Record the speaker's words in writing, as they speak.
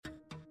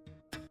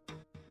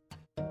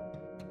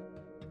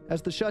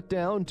As the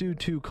shutdown due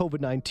to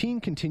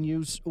COVID-19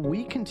 continues,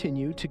 we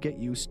continue to get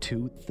used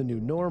to the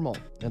new normal.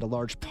 And a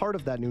large part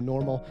of that new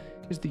normal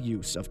is the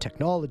use of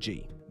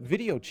technology.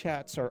 Video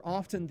chats are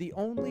often the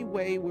only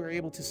way we're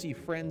able to see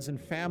friends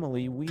and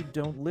family we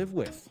don't live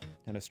with.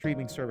 And a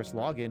streaming service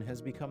login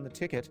has become the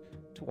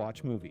ticket to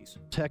watch movies.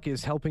 Tech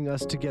is helping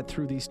us to get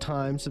through these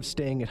times of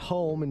staying at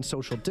home and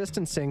social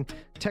distancing.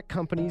 Tech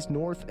companies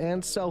north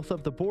and south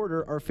of the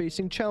border are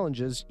facing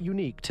challenges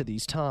unique to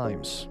these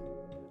times.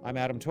 I'm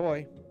Adam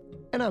Toy.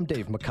 And I'm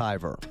Dave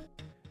McIver.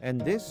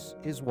 And this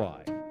is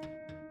why.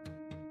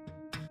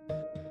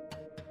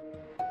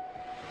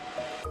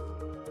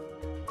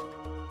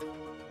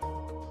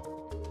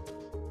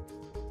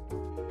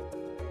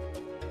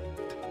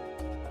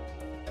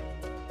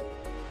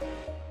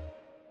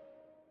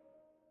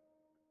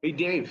 Hey,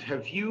 Dave,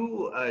 have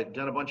you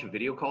done a bunch of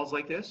video calls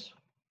like this?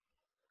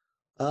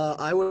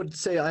 I would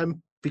say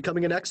I'm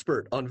becoming an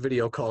expert on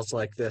video calls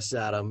like this,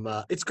 Adam.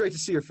 It's great to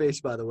see your face,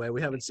 by the way.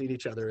 We haven't seen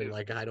each other in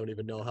I don't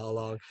even know how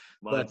long.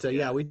 Months, but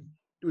yeah, we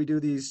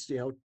do these,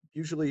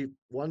 usually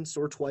once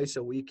or twice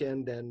a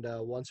weekend and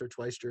once or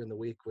twice during the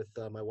week with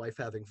my wife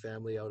having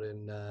family out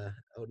in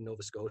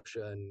Nova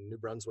Scotia and New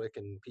Brunswick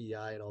and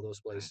PEI and all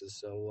those places.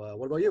 So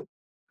what about you?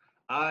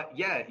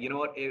 Yeah, you know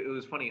what? It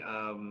was funny.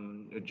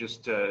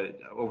 Just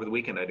over the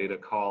weekend, I did a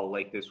call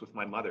like this with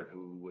my mother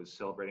who was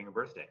celebrating her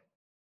birthday.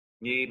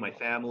 Me, my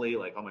family,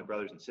 like all my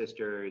brothers and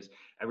sisters,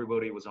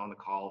 everybody was on the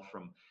call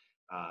from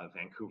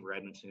Vancouver,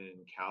 Edmonton,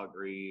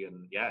 Calgary,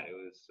 and yeah, it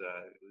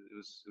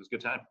was a good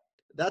time.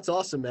 That's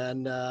awesome,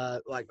 man.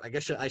 I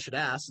guess I should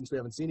ask, since we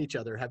haven't seen each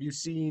other, have you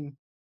seen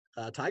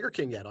Tiger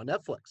King yet on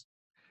Netflix?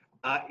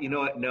 You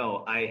know what?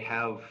 No, I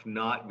have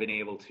not been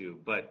able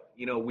to, but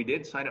we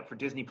did sign up for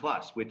Disney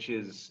Plus, which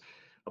is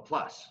a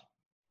plus.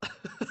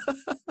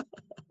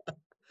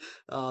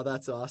 Oh,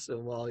 that's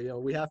awesome. Well,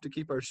 we have to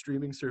keep our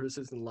streaming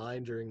services in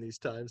line during these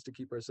times to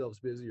keep ourselves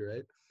busy,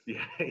 right?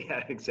 Yeah,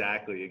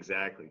 exactly.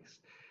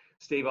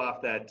 Stave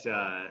off that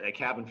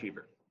cabin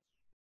fever.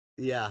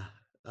 Yeah,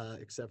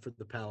 except for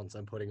the pounds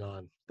I'm putting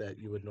on that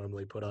you would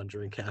normally put on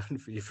during cabin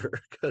fever,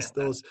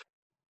 because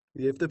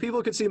if the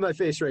people could see my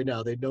face right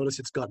now, they'd notice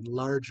it's gotten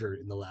larger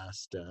in the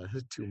last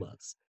 2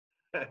 months.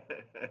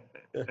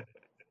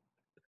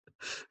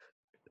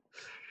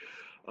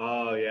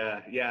 Oh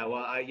yeah.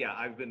 Well,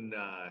 I've been.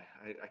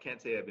 I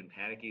can't say I've been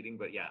panic eating,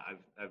 but yeah,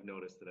 I've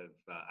noticed that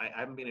I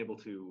haven't been able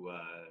to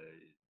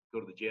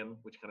go to the gym,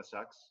 which kind of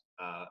sucks.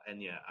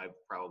 And yeah, I've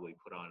probably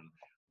put on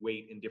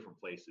weight in different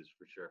places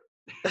for sure.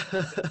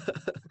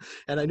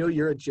 And I know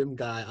you're a gym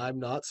guy. I'm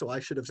not, so I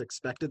should have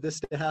expected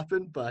this to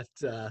happen. But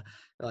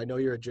I know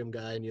you're a gym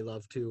guy and you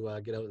love to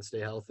get out and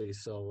stay healthy.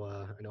 So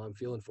I know I'm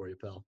feeling for you,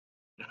 pal.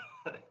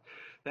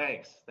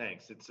 Thanks.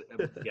 It's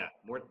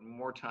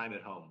more time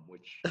at home,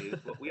 which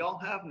is what we all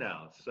have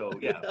now. So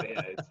yeah.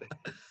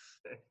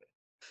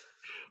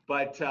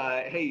 But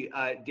hey,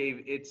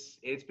 Dave,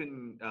 it's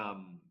been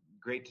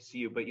great to see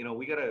you. But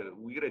we got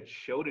a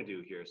show to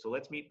do here. So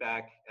let's meet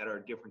back at our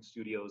different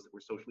studios that we're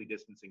socially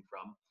distancing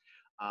from.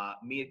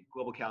 Me at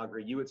Global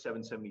Calgary, you at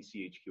 770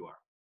 CHQR.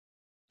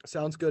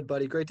 Sounds good,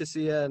 buddy. Great to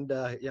see you. And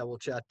we'll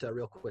chat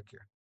real quick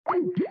here.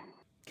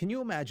 Can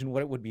you imagine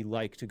what it would be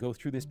like to go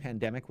through this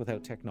pandemic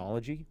without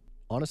technology?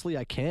 Honestly,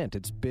 I can't.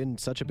 It's been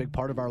such a big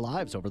part of our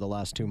lives over the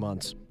last 2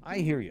 months. I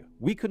hear you.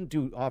 We couldn't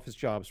do office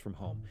jobs from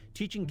home.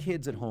 Teaching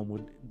kids at home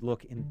would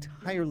look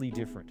entirely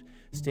different.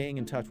 Staying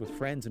in touch with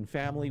friends and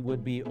family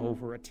would be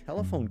over a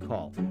telephone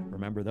call.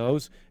 Remember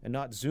those? And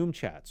not Zoom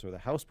chats or the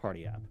House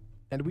Party app.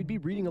 And we'd be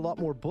reading a lot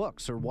more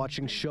books or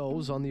watching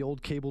shows on the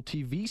old cable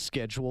TV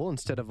schedule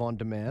instead of on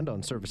demand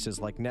on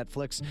services like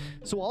Netflix.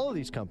 So all of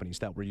these companies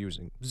that we're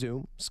using,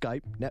 Zoom,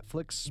 Skype,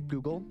 Netflix,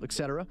 Google,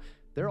 etc.,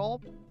 they're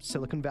all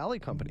Silicon Valley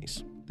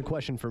companies. The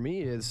question for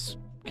me is,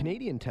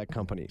 Canadian tech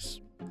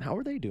companies, how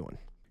are they doing?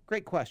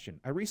 Great question.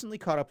 I recently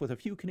caught up with a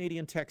few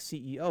Canadian tech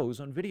CEOs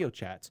on video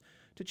chats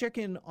to check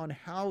in on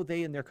how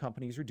they and their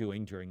companies are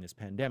doing during this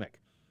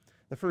pandemic.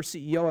 The first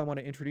CEO I want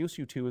to introduce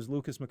you to is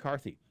Lucas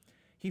McCarthy.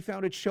 He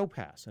founded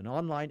ShowPass, an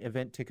online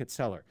event ticket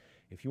seller.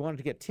 If you wanted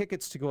to get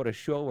tickets to go to a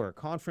show or a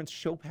conference,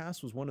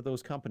 ShowPass was one of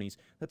those companies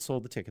that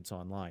sold the tickets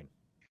online.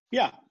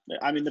 Yeah,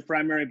 I mean, the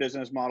primary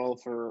business model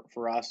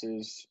for us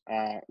is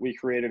we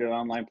created an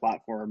online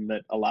platform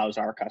that allows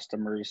our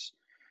customers,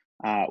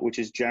 which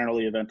is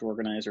generally event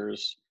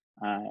organizers,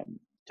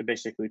 to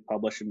basically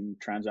publish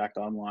and transact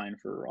online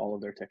for all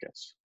of their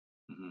tickets.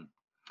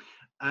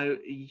 Mm-hmm.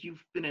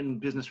 You've been in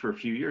business for a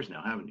few years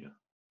now, haven't you?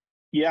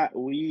 Yeah,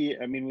 we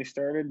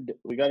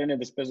got into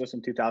this business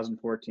in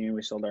 2014.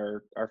 We sold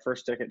our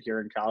first ticket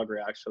here in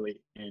Calgary, actually,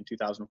 in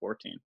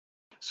 2014.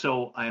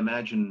 So I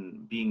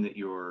imagine, being that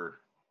your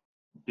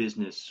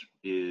business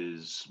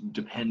is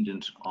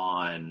dependent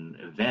on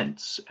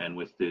events, and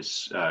with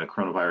this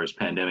coronavirus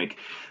pandemic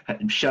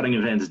shutting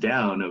events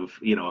down, of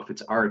if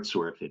it's arts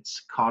or if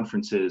it's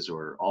conferences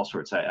or all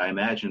sorts, I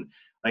imagine,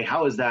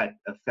 how has that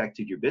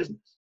affected your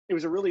business? It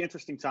was a really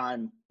interesting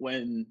time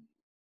when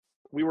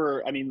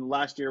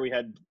last year we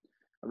had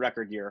a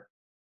record year,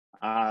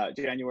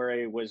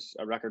 January was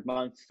a record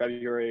month.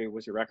 February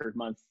was a record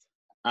month.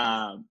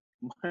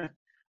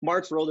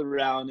 March rolled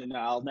around, and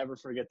I'll never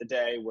forget the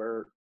day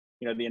where,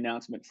 the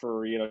announcement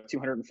for,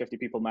 250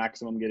 people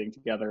maximum getting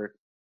together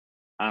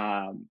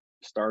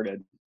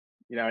started.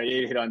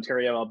 It hit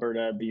Ontario,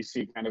 Alberta,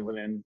 BC kind of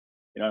within,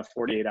 a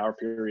 48-hour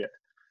period.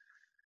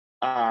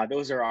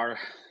 Those are our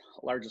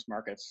largest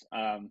markets.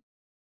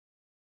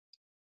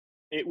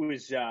 It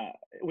was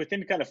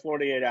within kind of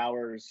 48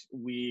 hours,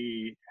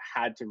 we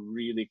had to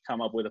really come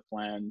up with a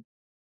plan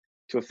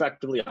to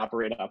effectively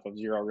operate off of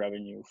zero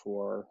revenue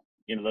for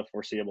the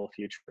foreseeable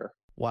future.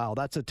 Wow,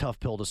 that's a tough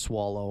pill to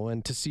swallow,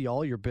 and to see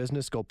all your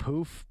business go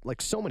poof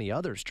like so many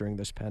others during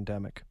this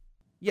pandemic.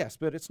 Yes,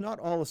 but it's not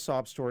all a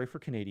sob story for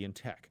Canadian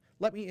tech.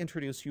 Let me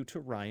introduce you to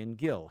Ryan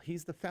Gill.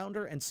 He's the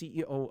founder and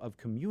CEO of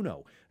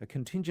Communo, a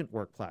contingent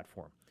work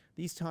platform.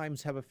 These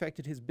times have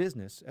affected his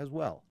business as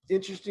well.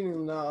 Interesting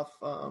enough,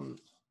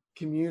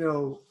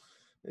 Communo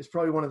is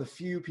probably one of the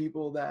few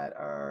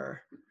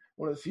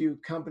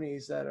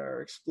companies that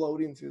are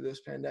exploding through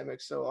this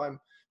pandemic. So I'm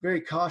very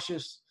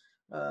cautious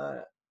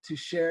to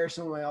share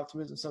some of my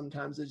optimism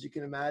sometimes, as you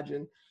can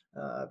imagine,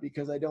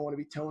 because I don't want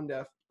to be tone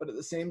deaf. But at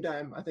the same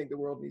time, I think the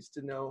world needs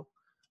to know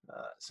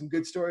some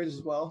good stories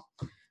as well.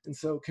 And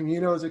so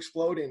Communo is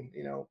exploding.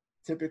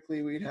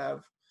 Typically we'd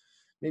have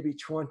maybe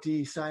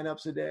 20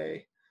 signups a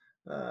day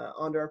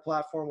onto our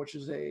platform, which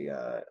is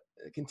a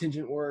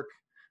contingent work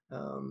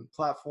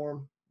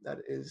platform that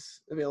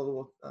is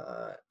available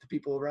to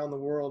people around the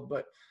world.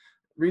 But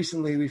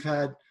recently we've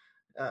had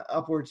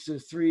upwards to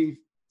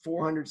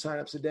 400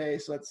 signups a day.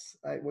 So that's,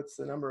 what's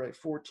the number, like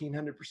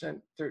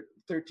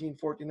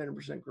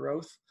 1,400%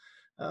 growth.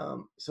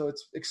 So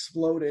it's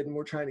exploded, and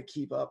we're trying to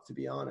keep up, to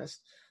be honest.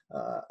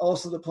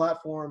 Also, the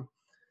platform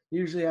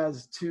usually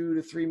has $2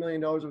 to $3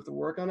 million worth of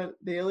work on it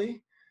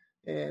daily.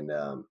 And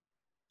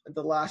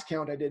the last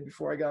count I did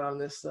before I got on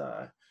this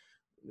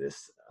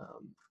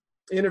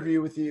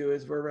interview with you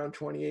is we're around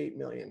 28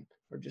 million,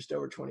 or just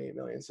over 28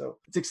 million. So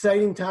it's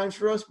exciting times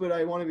for us, but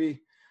I want to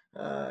be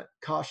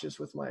cautious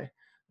with my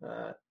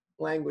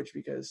language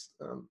because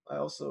I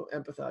also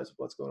empathize with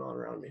what's going on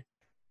around me.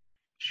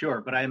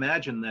 Sure, but I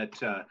imagine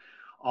that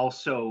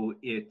also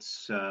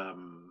it's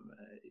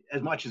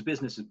as much as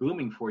business is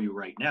booming for you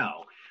right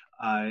now,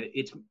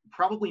 it's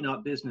probably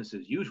not business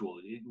as usual.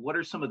 How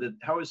are some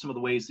of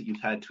the ways that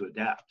you've had to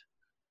adapt?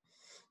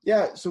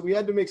 Yeah, so we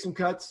had to make some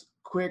cuts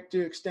quick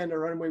to extend our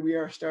runway. We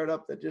are a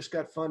startup that just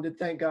got funded.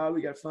 Thank God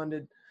we got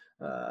funded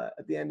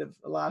at the end of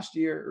last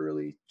year,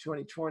 early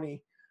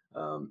 2020.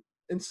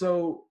 And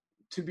so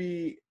to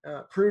be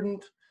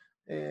prudent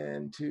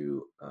and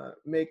to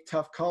make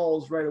tough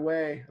calls right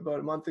away, about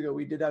a month ago,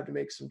 we did have to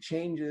make some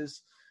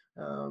changes,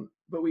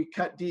 but we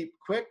cut deep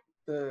quick,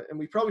 and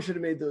we probably should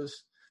have made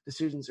those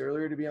decisions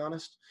earlier, to be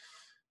honest.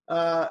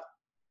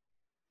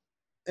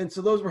 And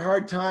so those were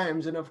hard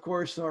times. And of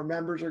course, our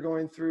members are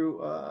going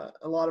through,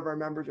 a lot of our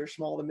members are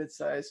small to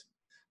mid-sized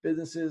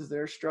businesses.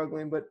 They're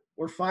struggling, but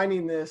we're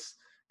finding this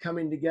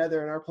coming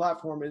together. And our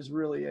platform is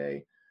really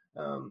a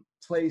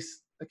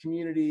place, a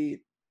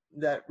community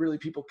that really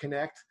people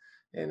connect.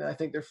 And I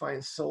think they're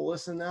finding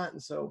solace in that.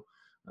 And so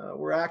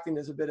we're acting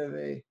as a bit of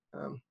a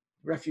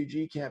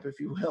refugee camp, if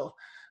you will,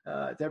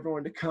 to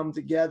everyone to come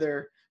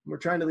together. And we're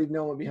trying to leave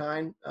no one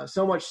behind,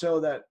 so much so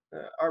that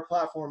our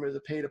platform is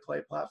a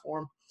pay-to-play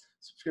platform,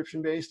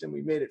 subscription-based, and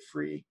we made it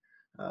free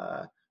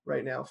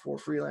right now for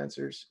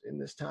freelancers in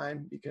this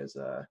time because,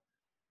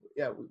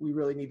 we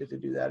really needed to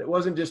do that. It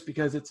wasn't just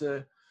because it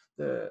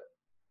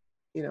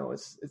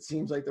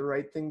seems like the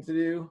right thing to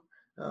do.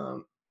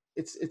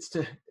 It's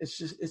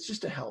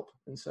just to help.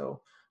 And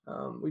so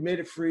we made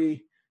it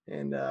free,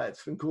 and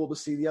it's been cool to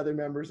see the other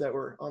members that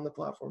were on the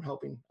platform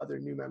helping other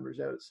new members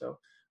out. So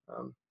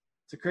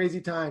it's a crazy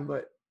time,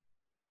 but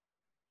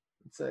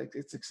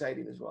it's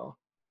exciting as well.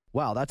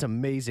 Wow, that's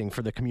amazing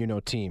for the Communo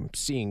team,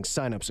 seeing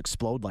signups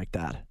explode like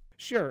that.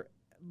 Sure,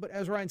 but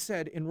as Ryan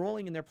said,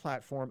 enrolling in their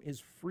platform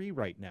is free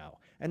right now,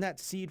 and that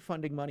seed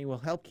funding money will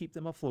help keep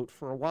them afloat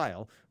for a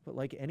while. But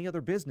like any other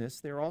business,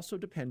 they're also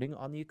depending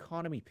on the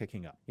economy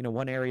picking up.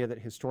 One area that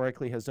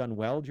historically has done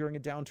well during a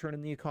downturn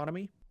in the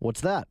economy?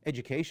 What's that?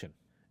 Education.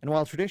 And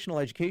while traditional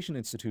education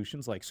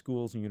institutions like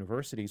schools and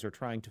universities are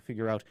trying to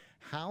figure out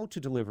how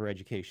to deliver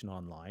education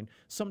online,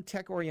 some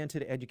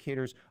tech-oriented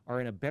educators are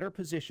in a better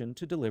position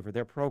to deliver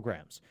their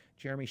programs.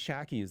 Jeremy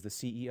Shackey is the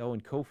CEO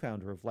and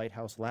co-founder of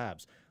Lighthouse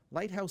Labs.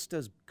 Lighthouse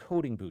does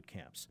coding boot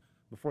camps.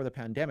 Before the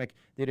pandemic,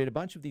 they did a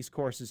bunch of these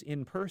courses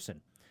in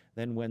person.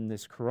 Then when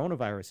this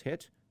coronavirus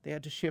hit, they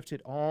had to shift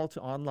it all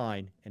to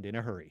online and in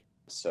a hurry.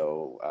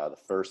 So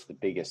the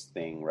biggest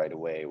thing right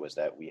away was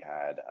that we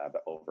had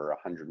over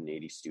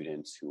 180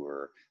 students who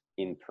were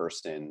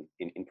in-person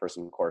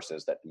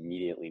courses that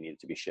immediately needed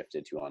to be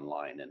shifted to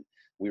online. And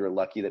we were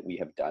lucky that we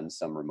have done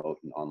some remote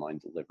and online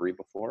delivery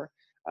before.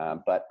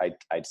 But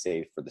I'd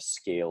say for the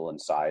scale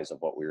and size of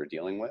what we were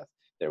dealing with,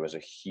 there was a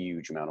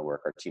huge amount of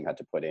work our team had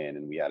to put in,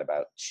 and we had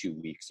about 2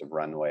 weeks of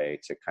runway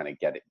to kind of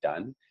get it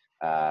done,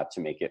 to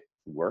make it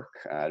work.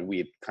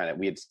 We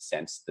had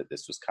sensed that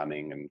this was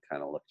coming and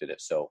kind of looked at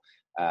it. So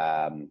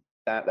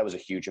that was a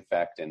huge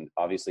effect, and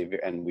obviously,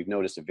 and we've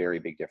noticed a very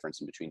big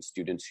difference in between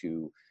students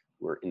who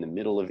were in the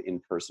middle of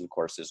in-person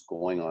courses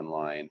going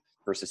online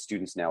versus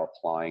students now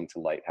applying to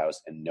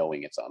Lighthouse and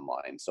knowing it's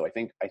online. So I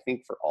think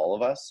for all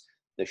of us,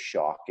 the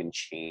shock and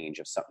change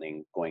of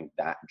something going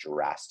that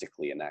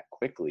drastically and that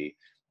quickly,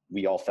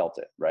 we all felt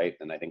it, right?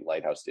 And I think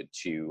Lighthouse did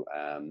too.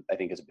 I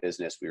think as a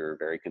business, we were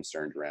very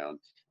concerned around,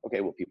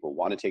 okay, well, people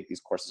want to take these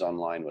courses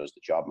online. What does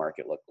the job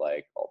market look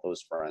like? All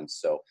those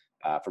fronts. So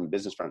from a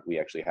business front, we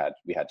had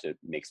to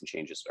make some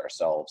changes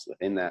ourselves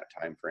within that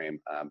time frame.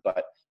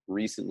 But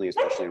recently,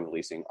 especially in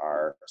releasing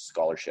our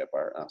scholarship,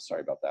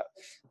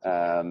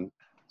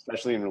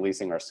 especially in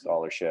releasing our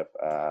scholarship,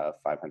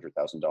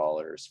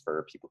 $500,000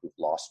 for people who've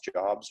lost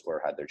jobs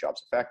or had their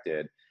jobs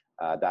affected,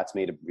 that's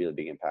made a really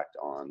big impact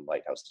on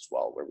Lighthouse as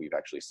well, where we've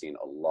actually seen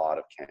a lot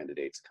of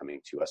candidates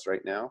coming to us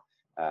right now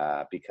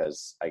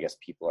because I guess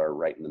people are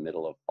right in the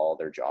middle of all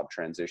their job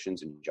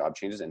transitions and job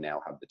changes and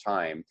now have the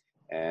time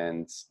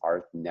and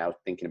are now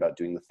thinking about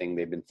doing the thing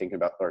they've been thinking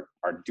about, or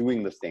are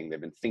doing the thing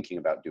they've been thinking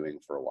about doing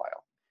for a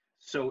while.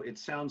 So it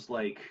sounds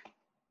like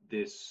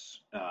this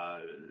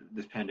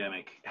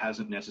pandemic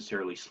hasn't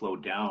necessarily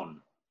slowed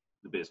down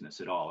the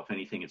business at all. If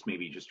anything, it's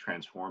maybe just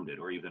transformed it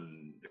or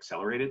even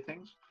accelerated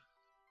things.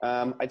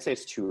 I'd say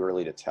it's too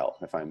early to tell.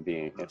 If I'm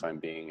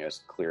being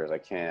as clear as I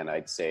can,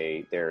 I'd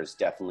say there's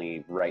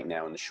definitely right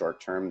now in the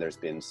short term, there's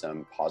been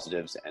some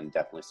positives and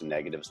definitely some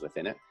negatives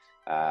within it.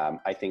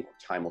 I think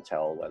time will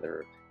tell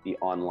whether the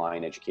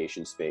online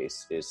education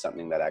space is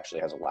something that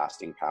actually has a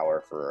lasting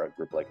power for a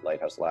group like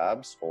Lighthouse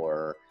Labs,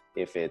 or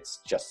if it's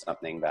just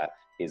something that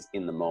is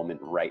in the moment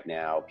right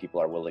now,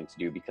 people are willing to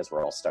do because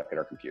we're all stuck at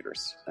our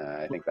computers.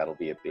 I think that'll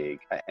be a big,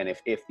 and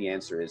if the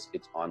answer is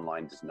it's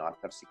online does not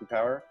have seeking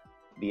power,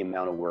 the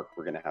amount of work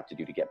we're going to have to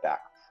do to get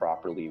back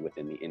properly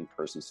within the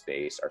in-person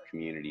space, our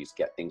communities,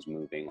 get things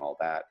moving, all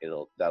that,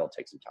 that'll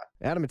take some time.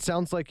 Adam, it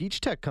sounds like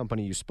each tech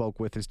company you spoke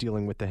with is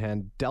dealing with the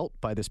hand dealt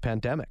by this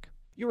pandemic.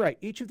 You're right.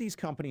 Each of these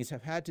companies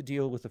have had to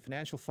deal with the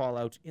financial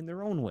fallout in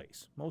their own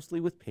ways, mostly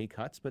with pay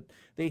cuts, but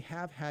they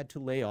have had to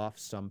lay off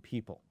some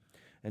people.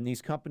 And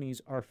these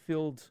companies are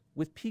filled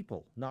with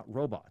people, not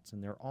robots,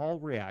 and they're all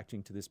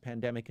reacting to this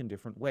pandemic in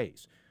different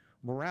ways.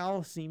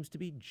 Morale seems to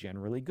be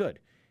generally good.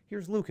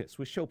 Here's Lucas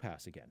with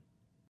ShowPass again.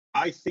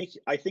 I think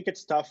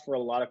it's tough for a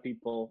lot of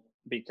people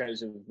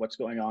because of what's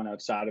going on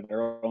outside of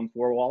their own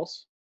four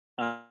walls.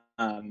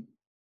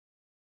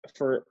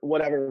 For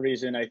whatever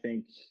reason, I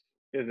think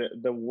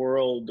the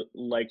world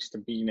likes to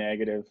be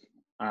negative.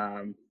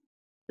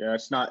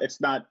 It's not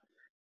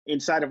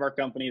inside of our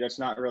company. That's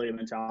not really a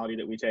mentality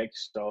that we take.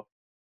 So,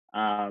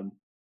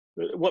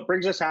 what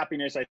brings us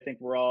happiness, I think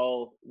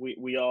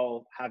we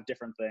all have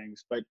different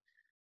things, but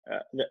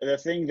the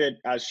thing that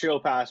as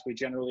ShowPass we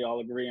generally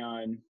all agree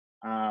on,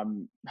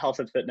 health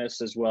and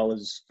fitness as well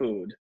as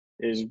food,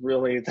 is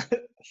really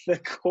the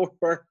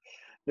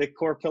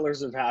core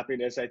pillars of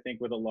happiness, I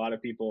think, with a lot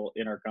of people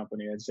in our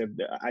company.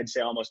 I'd say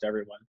almost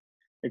everyone,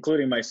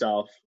 including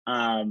myself.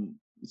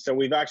 So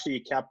we have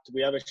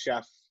a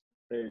chef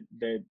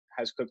that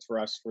has cooked for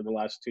us for the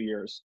last 2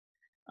 years.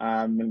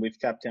 And we've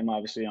kept him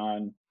obviously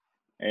on,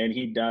 and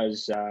he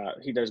does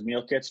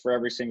meal kits for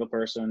every single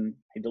person.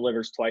 He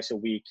delivers twice a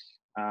week,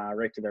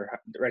 right to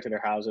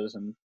their houses.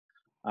 And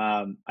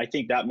I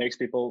think that makes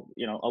people,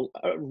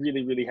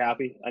 really, really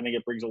happy. I think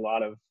it brings a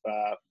lot of,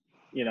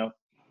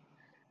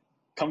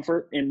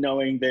 comfort in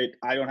knowing that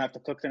I don't have to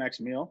cook the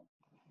next meal.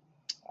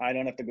 I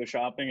don't have to go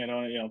shopping. I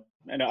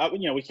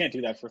don't, we can't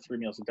do that for 3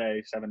 meals a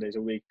day, 7 days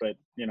a week, but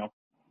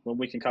when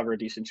we can cover a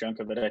decent chunk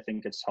of it, I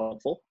think it's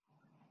helpful.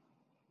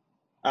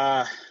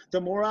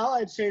 The morale,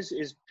 I'd say,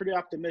 is pretty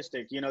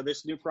optimistic.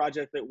 This new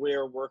project that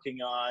we're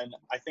working on,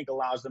 I think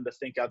allows them to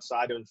think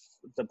outside of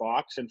the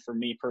box. And for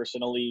me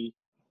personally,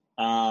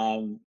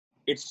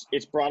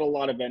 it's brought a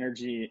lot of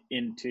energy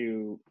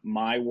into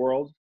my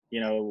world.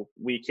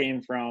 We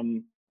came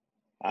from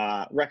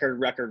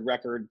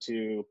record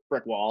to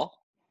brick wall.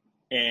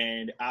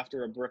 And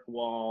after a brick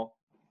wall,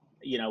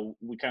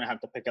 we kind of have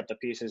to pick up the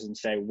pieces and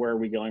say, where are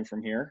we going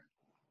from here?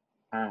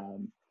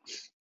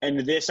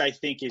 And this, I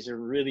think, is a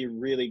really,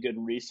 really good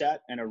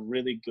reset and a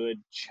really good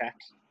check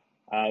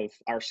of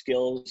our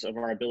skills, of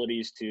our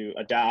abilities to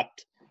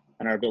adapt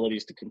and our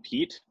abilities to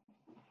compete,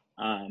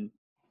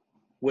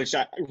 which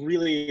I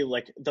really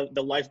like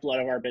the lifeblood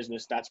of our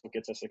business. That's what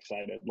gets us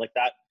excited. Like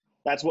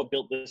that's what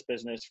built this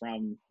business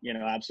from,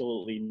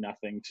 absolutely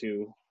nothing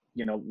to,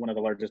 one of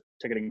the largest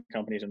ticketing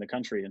companies in the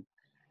country,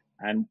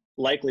 and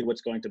likely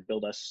what's going to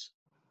build us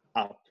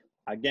up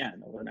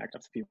again over the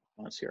next few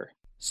months here.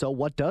 So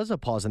what does a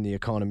pause in the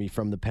economy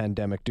from the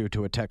pandemic do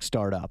to a tech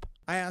startup?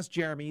 I asked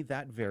Jeremy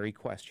that very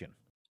question.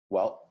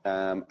 Well,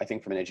 I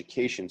think from an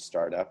education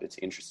startup, it's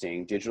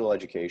interesting. Digital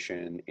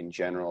education in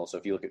general. So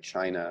if you look at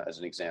China as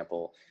an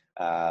example,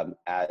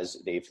 as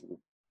they've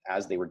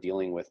as they were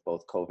dealing with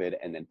both COVID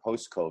and then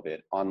post-COVID,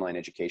 online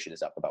education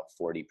is up about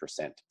 40%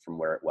 from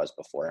where it was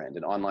beforehand.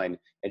 And online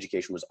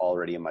education was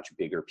already a much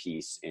bigger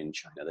piece in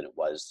China than it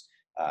was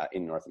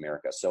in North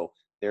America. So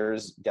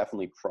there's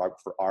definitely,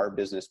 for our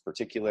business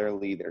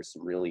particularly, there's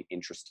some really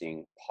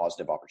interesting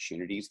positive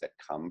opportunities that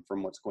come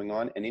from what's going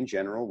on. And in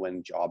general,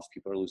 when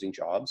people are losing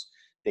jobs,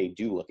 they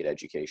do look at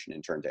education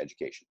and turn to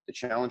education. The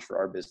challenge for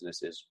our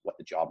business is what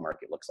the job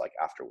market looks like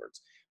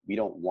afterwards. We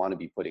don't want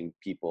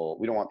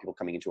people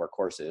coming into our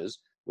courses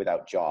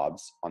without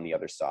jobs on the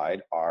other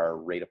side. Our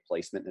rate of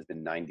placement has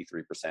been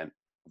 93%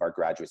 of our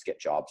graduates get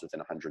jobs within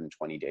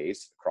 120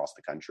 days across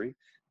the country.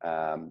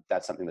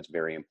 That's something that's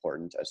very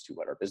important as to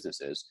what our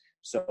business is.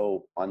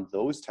 So on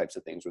those types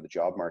of things where the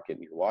job market,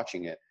 and you're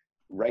watching it,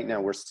 right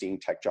now we're seeing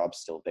tech jobs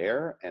still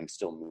there and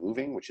still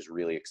moving, which is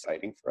really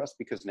exciting for us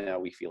because now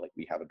we feel like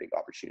we have a big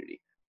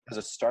opportunity. As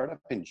a startup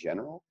in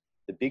general,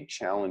 the big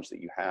challenge that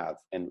you have,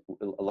 and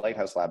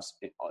Lighthouse Labs,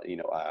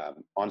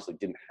 honestly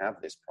didn't have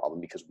this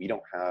problem because we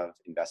don't have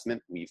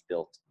investment. We've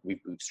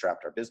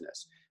bootstrapped our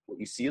business. What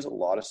you see is a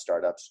lot of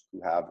startups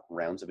who have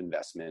rounds of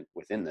investment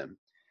within them.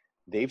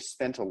 They've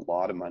spent a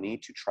lot of money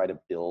to try to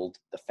build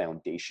the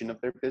foundation of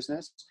their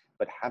business,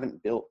 but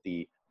haven't built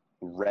the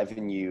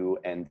revenue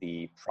and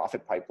the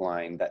profit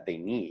pipeline that they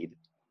need,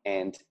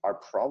 and are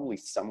probably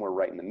somewhere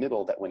right in the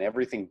middle, that when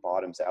everything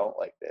bottoms out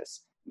like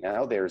this,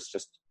 now there's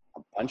just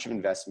a bunch of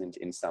investment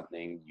in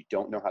something, you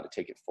don't know how to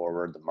take it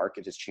forward, the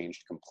market has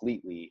changed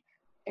completely,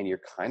 and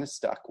you're kind of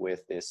stuck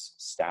with this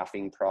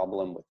staffing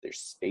problem, with their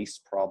space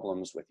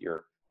problems, with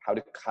your how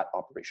to cut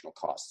operational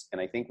costs. And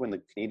I think when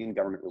the Canadian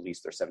government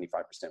released their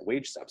 75%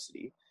 wage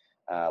subsidy,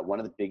 one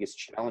of the biggest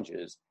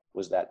challenges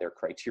was that their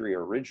criteria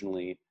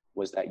originally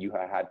was that you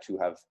had to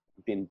have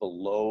been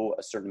below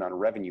a certain amount of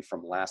revenue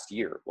from last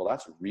year. Well,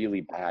 that's a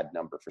really bad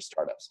number for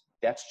startups.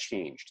 That's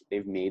changed.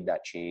 They've made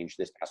that change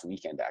this past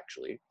weekend,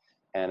 actually.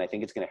 And I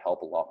think it's going to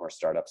help a lot more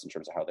startups in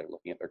terms of how they're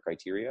looking at their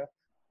criteria.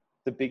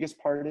 The biggest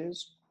part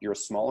is you're a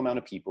small amount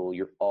of people.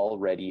 You're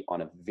already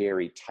on a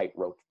very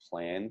tightrope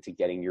plan to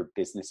getting your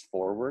business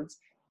forwards.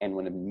 And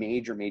when a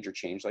major, major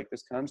change like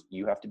this comes,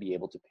 you have to be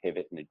able to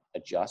pivot and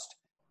adjust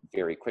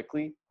very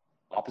quickly.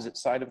 Opposite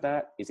side of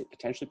that is it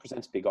potentially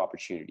presents big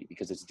opportunity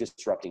because it's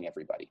disrupting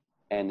everybody.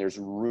 And there's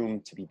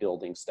room to be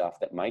building stuff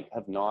that might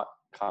have not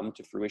come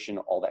to fruition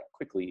all that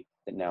quickly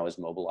that now is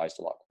mobilized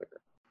a lot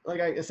quicker. Like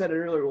I said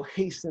earlier, will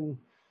hasten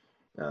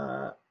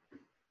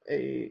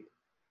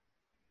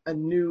a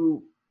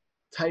new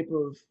type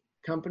of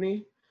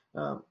company.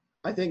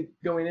 I think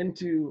going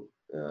into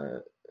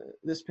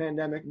this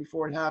pandemic,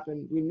 before it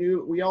happened,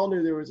 we all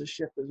knew there was a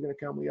shift that was going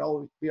to come. We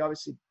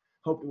obviously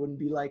hoped it wouldn't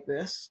be like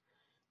this,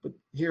 but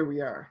here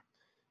we are.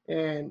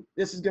 And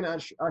this is going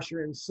to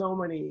usher in so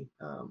many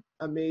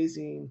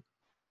amazing,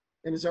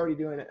 and it's already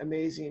doing it,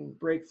 amazing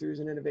breakthroughs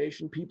and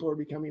innovation. People are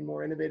becoming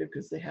more innovative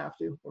because they have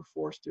to. We're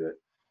forced to it.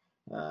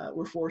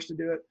 We're forced to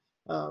do it.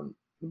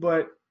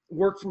 But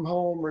work from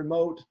home,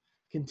 remote,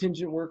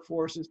 contingent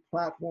workforces,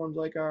 platforms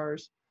like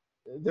ours,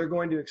 they're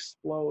going to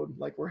explode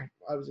like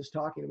I was just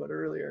talking about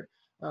earlier.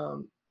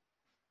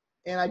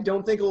 And I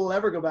don't think it'll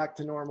ever go back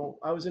to normal.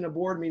 I was in a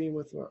board meeting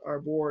with our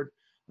board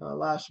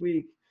last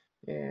week,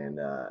 and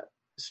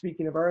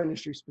speaking of our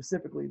industry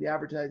specifically, the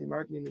advertising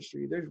marketing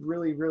industry, there's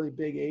really, really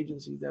big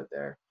agencies out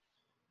there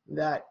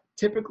that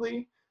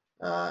typically,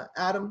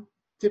 Adam,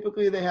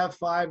 they have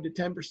 5 to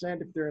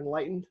 10% if they're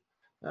enlightened,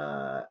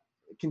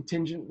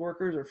 contingent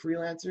workers or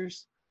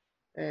freelancers.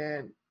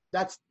 And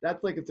that's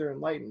like if they're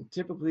enlightened.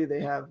 Typically they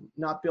have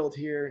not built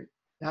here,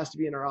 it has to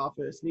be in our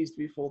office, needs to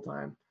be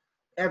full-time.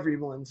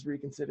 Everyone's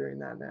reconsidering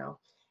that now.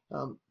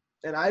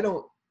 And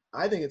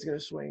I think it's going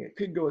to swing. It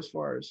could go as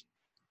far as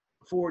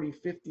 40,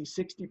 50,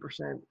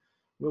 60%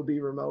 will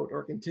be remote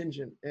or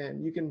contingent.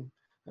 And you can,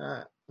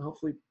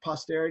 hopefully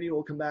posterity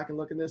will come back and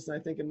look at this, and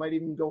I think it might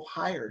even go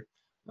higher.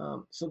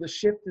 So the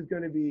shift is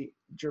going to be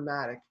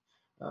dramatic.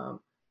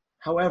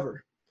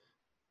 However,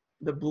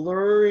 the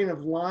blurring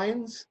of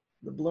lines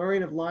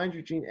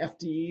between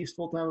FTEs,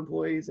 full-time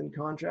employees, and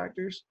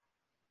contractors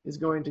is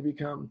going to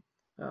become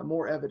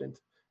more evident.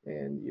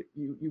 And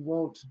you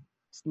won't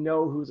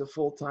know who's a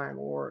full-time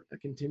or a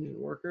contingent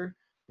worker.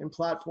 And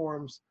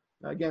platforms,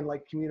 again,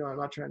 like Communio, I'm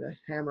not trying to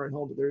hammer it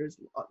home, but there is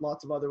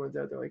lots of other ones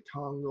out there like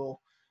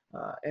Tongle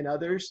and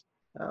others.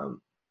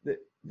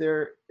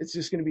 It's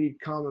just going to be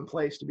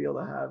commonplace to be able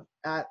to have,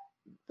 at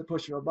the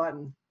push of a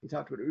button, we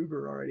talked about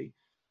Uber already,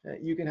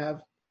 you can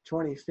have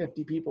 20,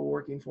 50 people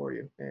working for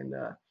you. And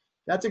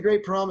that's a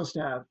great promise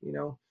to have,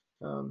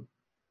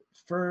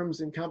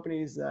 firms and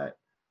companies that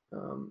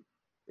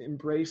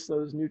embrace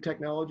those new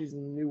technologies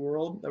in the new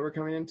world that we're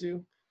coming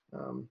into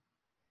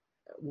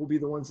will be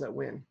the ones that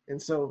win.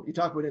 And so you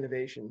talk about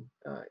innovation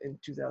in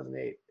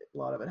 2008, a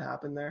lot of it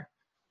happened there.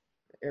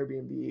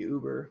 Airbnb,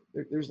 Uber,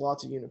 there's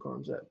lots of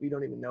unicorns that we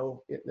don't even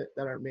know that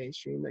aren't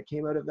mainstream that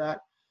came out of that.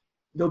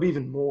 There'll be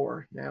even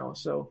more now.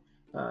 So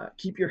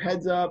keep your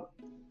heads up.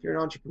 If you're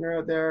an entrepreneur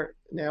out there,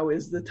 now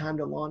is the time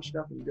to launch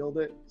stuff and build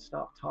it.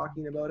 Stop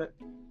talking about it.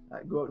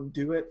 Go out and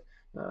do it.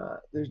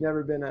 there's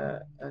never been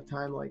a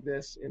time like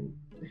this in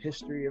the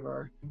history of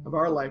our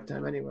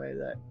lifetime anyway,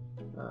 that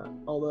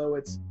although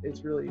it's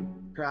really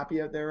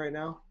crappy out there right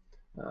now,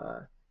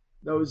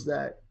 those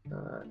that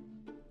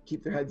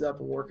keep their heads up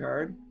and work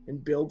hard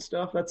and build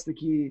stuff, that's the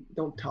key.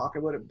 Don't talk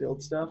about it,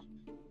 build stuff.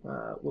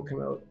 Will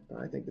come out,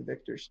 I think, the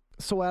victors.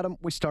 So, Adam,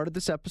 we started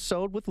this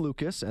episode with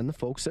Lucas and the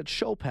folks at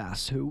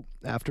ShowPass, who,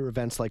 after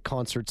events like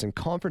concerts and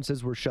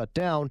conferences were shut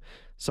down,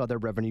 saw their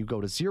revenue go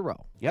to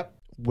zero. Yep.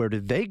 Where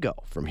did they go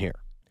from here?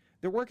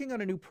 They're working on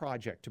a new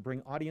project to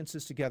bring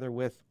audiences together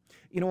with,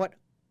 you know what?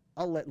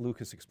 I'll let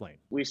Lucas explain.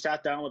 We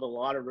sat down with a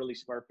lot of really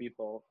smart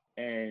people,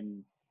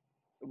 and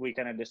we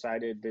kind of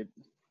decided that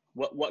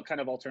what kind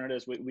of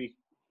alternatives we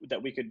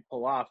could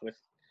pull off with,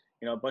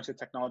 a bunch of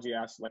technology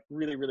assets, like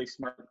really, really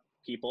smart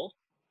people,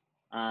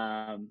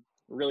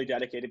 really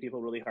dedicated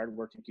people, really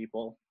hardworking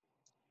people.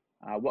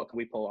 What could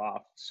we pull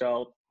off?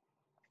 So,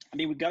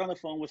 we got on the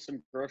phone with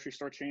some grocery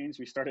store chains.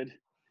 We started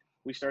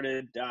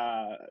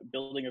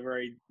building a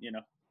very,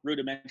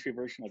 rudimentary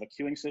version of a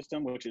queuing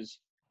system, which is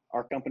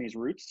our company's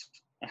roots,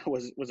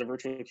 was a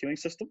virtual queuing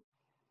system.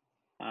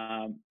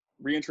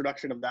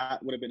 Reintroduction of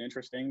that would have been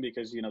interesting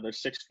because,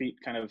 there's 6 feet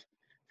kind of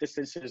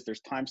distances.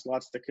 There's time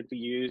slots that could be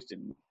used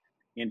in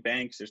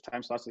banks. There's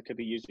time slots that could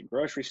be used in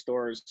grocery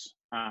stores.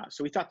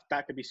 So we thought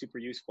that could be super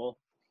useful.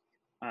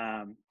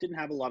 Didn't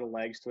have a lot of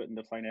legs to it, and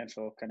the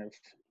financial kind of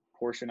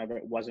portion of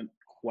it wasn't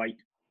quite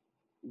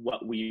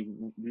what we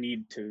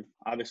need to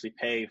obviously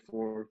pay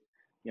for,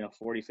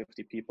 40,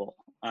 50 people.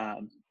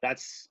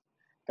 That's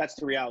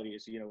the reality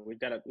is, we've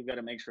got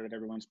to make sure that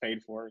everyone's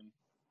paid for. And,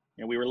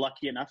 we were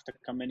lucky enough to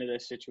come into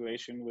this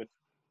situation with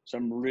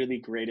some really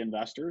great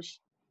investors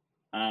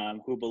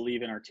who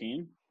believe in our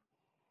team.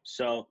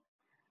 So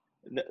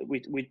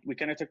we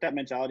kind of took that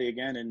mentality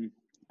again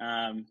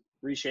and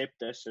reshaped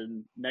this.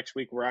 And next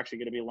week we're actually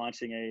going to be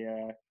launching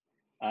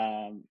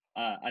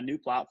a new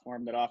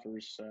platform that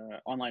offers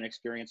online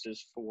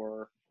experiences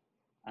for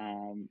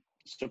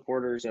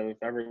supporters of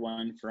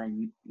everyone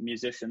from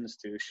musicians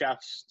to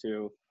chefs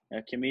to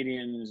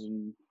comedians,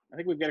 and I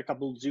think we've got a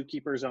couple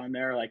zookeepers on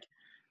there. Like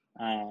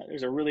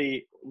there's a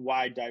really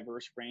wide,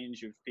 diverse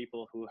range of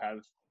people who have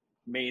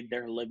made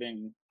their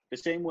living the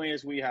same way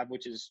as we have,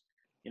 which is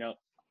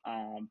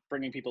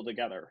bringing people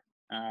together.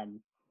 And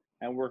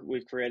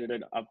we've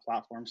created a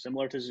platform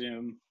similar to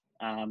Zoom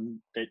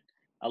that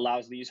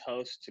allows these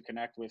hosts to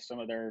connect with some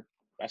of their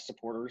best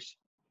supporters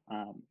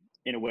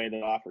in a way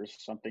that offers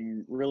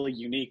something really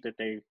unique that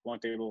they've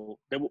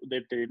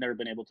never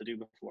been able to do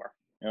before.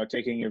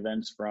 Taking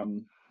events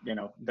from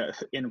the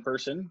in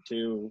person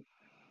to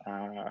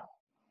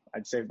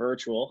I'd say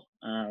virtual.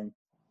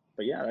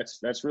 But yeah,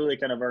 that's really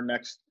kind of our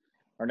next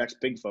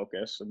big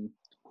focus. And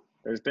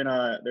there's been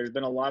a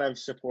lot of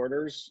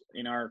supporters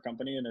in our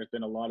company, and there's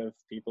been a lot of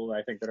people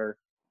I think that are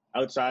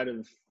outside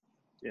of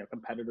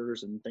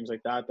competitors and things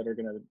like that are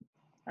gonna.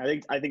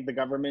 I think the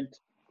government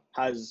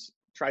has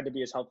tried to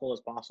be as helpful as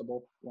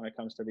possible when it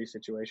comes to these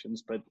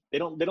situations, but they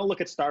don't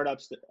look at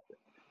startups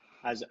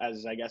as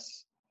I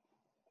guess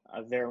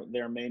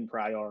their main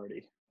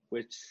priority,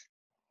 which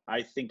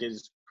I think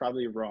is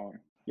probably wrong.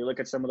 You look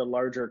at some of the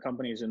larger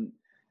companies in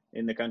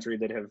the country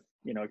that have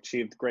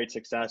achieved great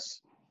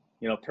success,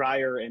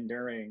 prior and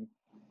during.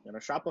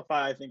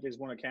 Shopify I think is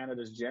one of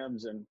Canada's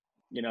gems, and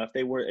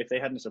if they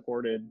hadn't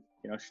supported,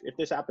 if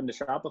this happened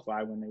to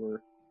Shopify when they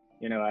were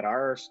at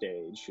our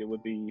stage, it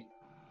would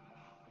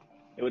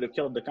have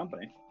killed the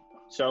company.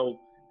 So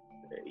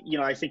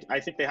I think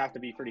they have to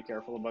be pretty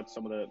careful about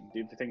some of the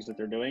things that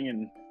they're doing,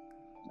 and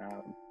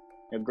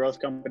growth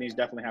companies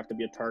definitely have to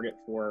be a target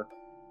for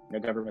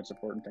government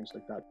support and things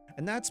like that.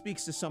 And that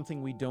speaks to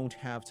something we don't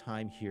have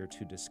time here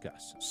to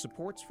discuss: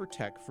 supports for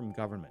tech from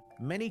government.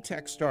 Many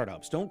tech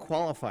startups don't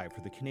qualify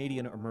for the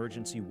Canadian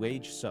Emergency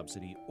Wage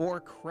Subsidy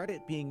or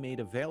credit being made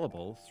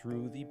available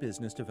through the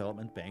Business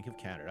Development Bank of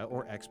Canada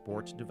or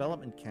Export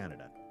Development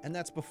Canada. And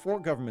that's before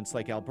governments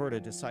like Alberta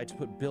decide to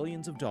put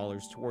billions of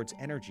dollars towards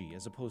energy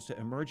as opposed to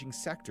emerging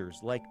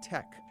sectors like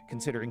tech.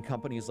 Considering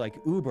companies like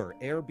Uber,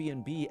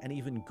 Airbnb, and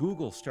even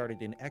Google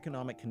started in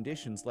economic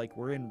conditions like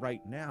we're in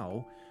right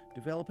now,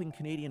 developing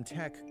Canadian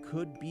tech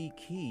could be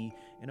key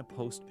in a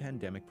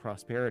post-pandemic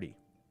prosperity.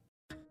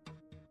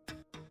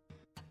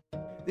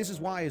 This Is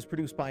Why is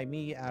produced by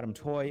me, Adam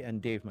Toy,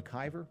 and Dave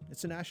McIver.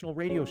 It's a national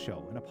radio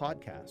show and a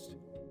podcast.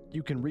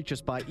 You can reach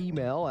us by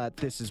email at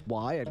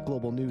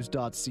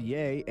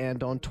thisiswhy@globalnews.ca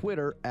and on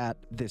Twitter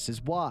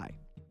 @thisiswhy.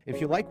 If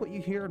you like what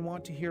you hear and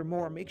want to hear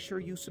more, make sure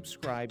you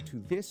subscribe to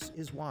This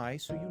Is Why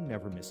so you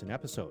never miss an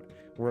episode.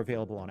 We're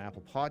available on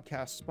Apple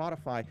Podcasts,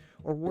 Spotify,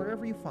 or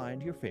wherever you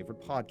find your favorite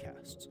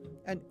podcasts.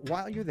 And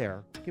while you're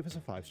there, give us a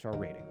 5-star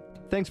rating.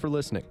 Thanks for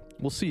listening.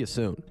 We'll see you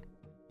soon.